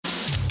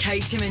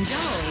Kate, Tim and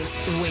Joel's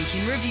Week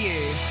in Review.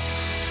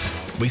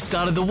 We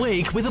started the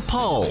week with a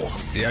poll.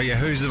 Yeah,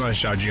 who's the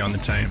most judgy on the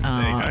team?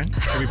 There you go.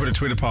 Can we put a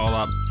Twitter poll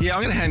up? Yeah,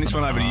 I'm going to hand this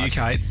one over to you,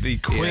 Kate. The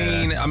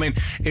queen. I mean,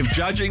 if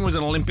judging was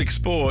an Olympic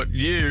sport,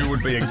 you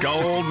would be a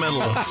gold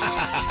medalist.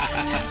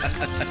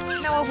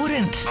 No, I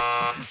wouldn't.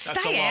 That's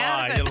Stay a out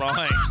lie. of it. You're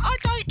lying. I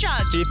don't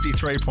judge.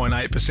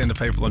 53.8% of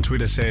people on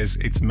Twitter says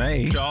it's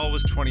me. Joel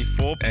was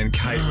 24 and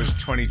Kate was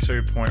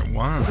 22.1.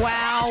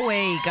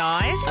 Wowee,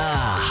 guys.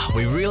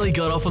 We really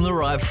got off on the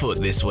right foot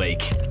this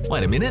week.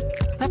 Wait a minute,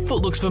 that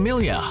foot looks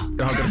familiar. I've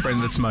got a friend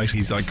that smokes.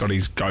 He's got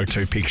his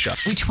go-to picture.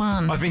 Which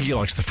one? I think he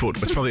likes the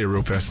foot. It's probably a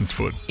real person's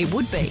foot. It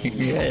would be.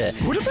 Yeah.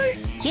 Would it be?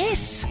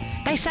 Yes.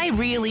 They say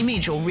real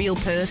image or real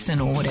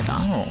person or whatever.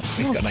 Oh,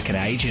 he's got like an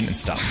agent and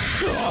stuff.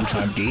 It's a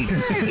full-time gig.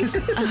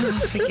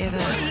 Forget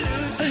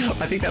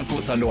it. I think that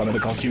foot's under one of the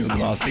costumes of The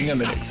Last Thing on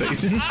the next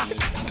season.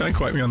 Don't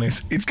quote me on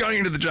this. It's going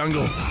into the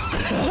jungle.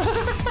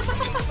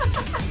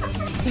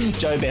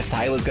 Joe Beth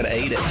Taylor's got to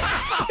eat it.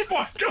 Oh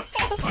my God.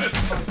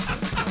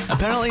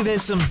 Apparently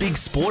there's some big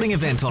sporting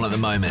event on at the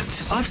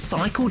moment. I've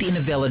cycled in a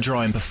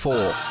velodrome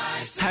before.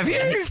 Have you?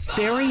 And it's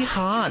very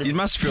hard. It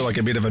must feel like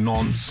a bit of a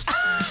nonce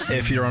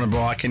if you're on a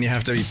bike and you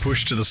have to be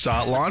pushed to the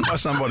start line by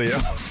somebody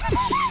else.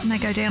 And they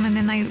go down and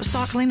then they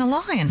cycle in a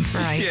line for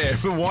ages. Yeah,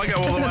 but why go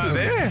all the way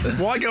there?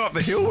 Why go up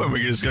the hill when we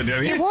can just go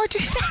down here? Why do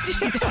they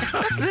do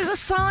that? There's a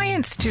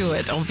science to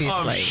it,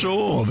 obviously. I'm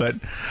sure, but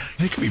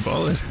who could be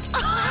bothered?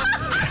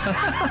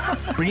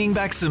 Bringing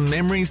back some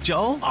memories,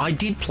 Joel? I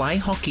did play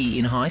hockey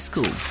in high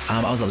school.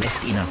 I was a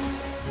left inner.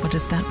 What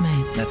does that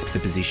mean? That's the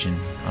position.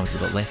 I was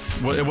the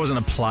left. Well, it wasn't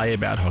a play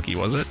about hockey,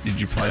 was it? Did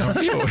you play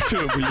hockey or were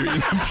you in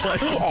a play?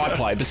 Oh, I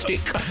played the stick.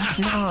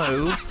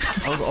 No,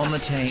 I was on the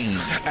team.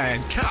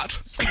 And cut.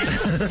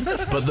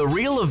 But the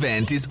real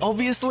event is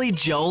obviously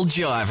Joel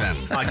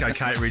jiving. Okay,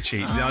 Kate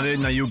Ritchie. No,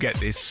 you'll get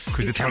this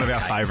because it's one of our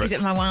favourites.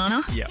 Is it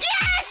Moana? Yeah.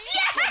 Yes!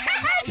 Yes!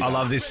 I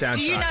love this soundtrack.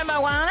 Do you know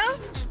Moana?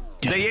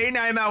 Do you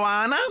know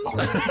Moana?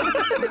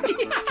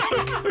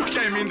 Who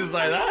came in to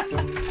say that?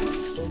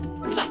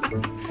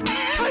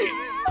 Hey,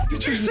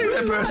 did you see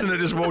that person that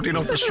just walked in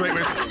off the street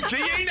with, do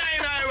you know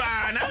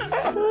Moana?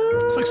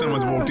 It's like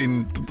someone's walked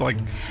in like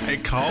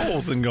at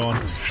Coles and gone,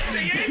 do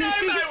you know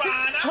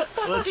Moana?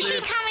 Does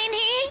she come in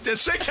here?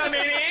 Does she come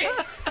in here?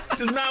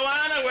 Does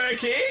Moana work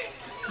here?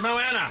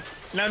 Moana.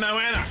 No,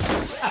 Moana.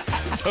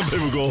 Some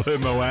people call her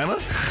Moana.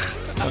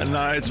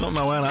 No, it's not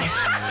Moana.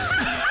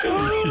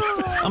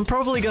 I'm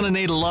probably going to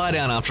need a lie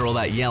down after all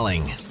that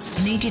yelling.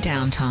 I need your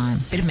downtime.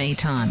 Bit of me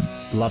time.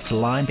 Love to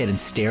lie in bed and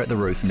stare at the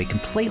roof and be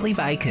completely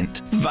vacant.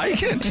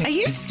 Vacant? Are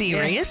you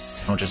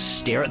serious? I'll just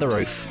stare at the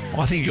roof.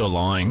 I think you're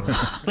lying.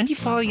 When do you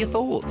follow your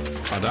thoughts?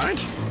 I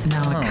don't. No,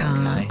 I can't.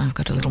 okay. I've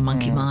got a little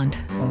monkey mind.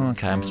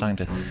 Okay, I'm starting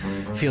to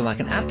feel like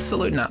an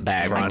absolute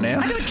nutbag right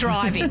now. I do it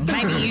driving.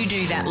 Maybe you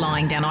do that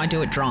lying down. I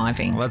do it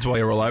driving. Well, that's why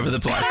you're all over the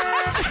place.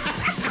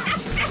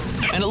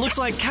 And it looks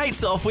like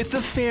Kate's off with the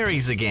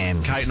fairies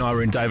again. Kate and I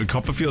were in David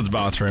Copperfield's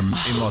bathroom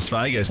in Las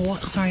Vegas.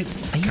 What? Sorry,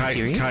 are you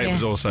serious? Kate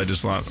was also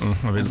just like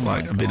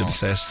a bit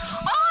obsessed.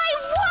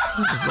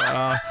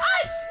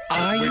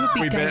 Are you a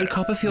big David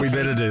Copperfield We fan?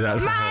 better do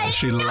that for her.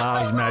 She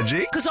loves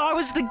magic. Because I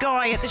was the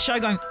guy at the show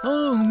going,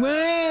 oh,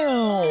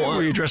 wow.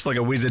 Were you dressed like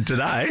a wizard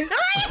today?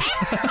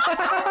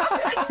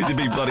 With the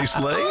big bloody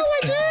sleeve? Oh,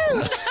 I do.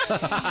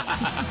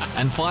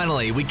 And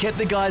finally, we kept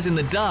the guys in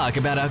the dark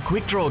about our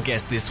quick draw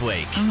guest this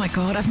week. Oh, my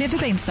God. I've never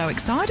been so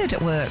excited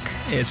at work.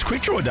 Yeah, it's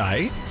quick draw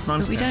day.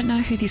 But we don't know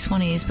who this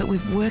one is, but we're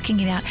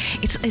working it out.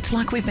 It's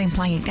like we've been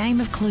playing a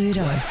game of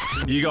Cluedo.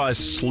 You guys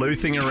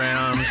sleuthing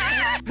around.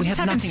 We have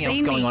nothing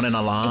else going on in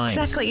our lives.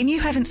 Exactly, and you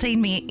haven't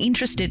seen me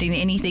interested in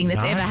anything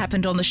that's ever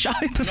happened on the show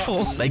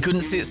before. They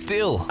couldn't sit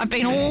still. I've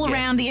been all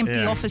around the empty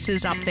Yeah.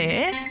 offices up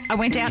there. I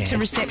went out to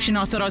reception.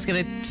 I thought I was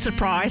going to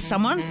surprise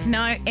someone.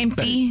 No,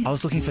 empty. I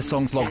was looking for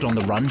songs logged on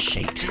the run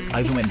sheet. I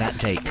even went that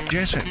deep.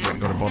 Jess went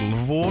and got a bottle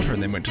of water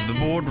and then went to the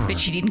boardroom. But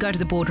she didn't go to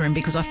the boardroom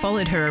because I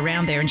followed her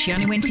around there and she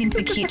only went into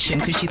the kitchen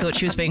because she thought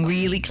she was being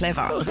really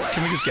clever.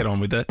 Can we just get on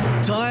with it?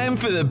 Time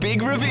for the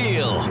big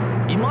reveal.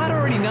 You might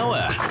already know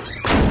her.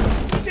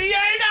 Do you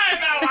know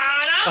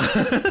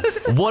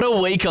Moana? What a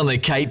week on the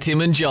Kate,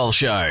 Tim and Joel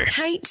show.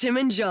 Kate, Tim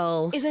and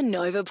Joel is a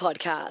Nova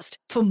podcast.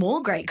 For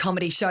more great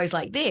comedy shows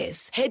like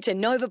this, head to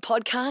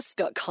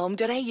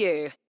novapodcast.com.au.